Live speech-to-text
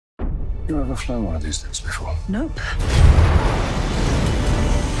You ever flown one of these things before? Nope.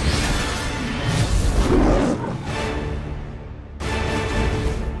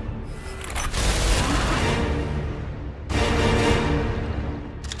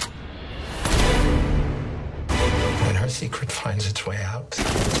 When her secret finds its way out,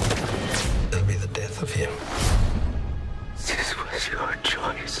 it'll be the death of him. This was your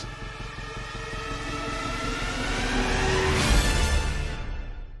choice.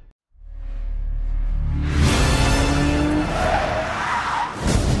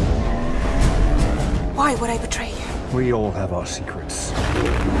 Why would I betray you? We all have our secrets.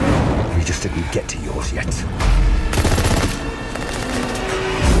 We just didn't get to yours yet.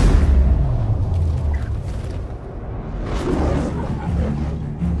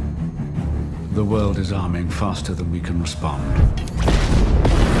 The world is arming faster than we can respond.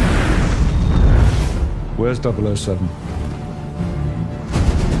 Where's 007?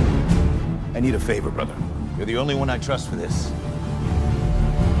 I need a favor, brother. You're the only one I trust for this.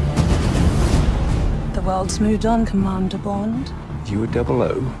 The world's moved on, Commander Bond. You were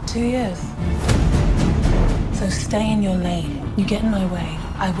 00? 2 years. So stay in your lane. You get in my way,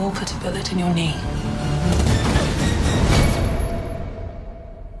 I will put a bullet in your knee.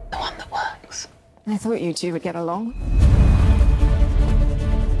 The one that works. I thought you two would get along.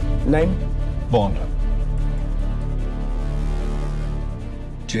 Name? Bond.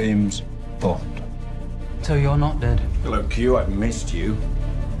 James Bond. So you're not dead? Hello, Q. I've missed you.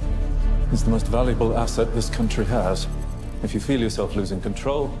 It's the most valuable asset this country has. If you feel yourself losing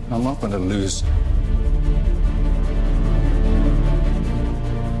control... I'm not going to lose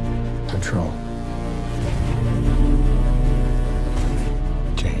control.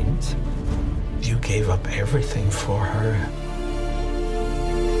 James, you gave up everything for her.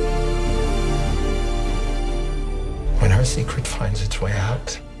 When her secret finds its way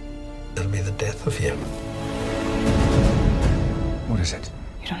out, it'll be the death of him. What is it?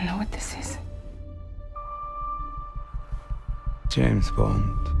 You don't know what this is? James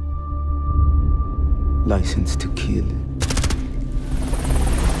Bond. License to kill.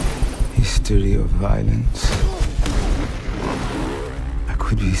 History of violence. I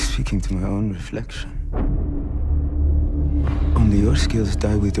could be speaking to my own reflection. Only your skills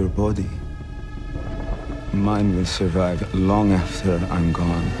die with your body. Mine will survive long after I'm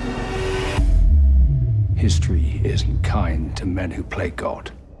gone. History isn't kind to men who play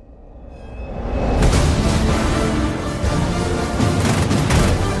God.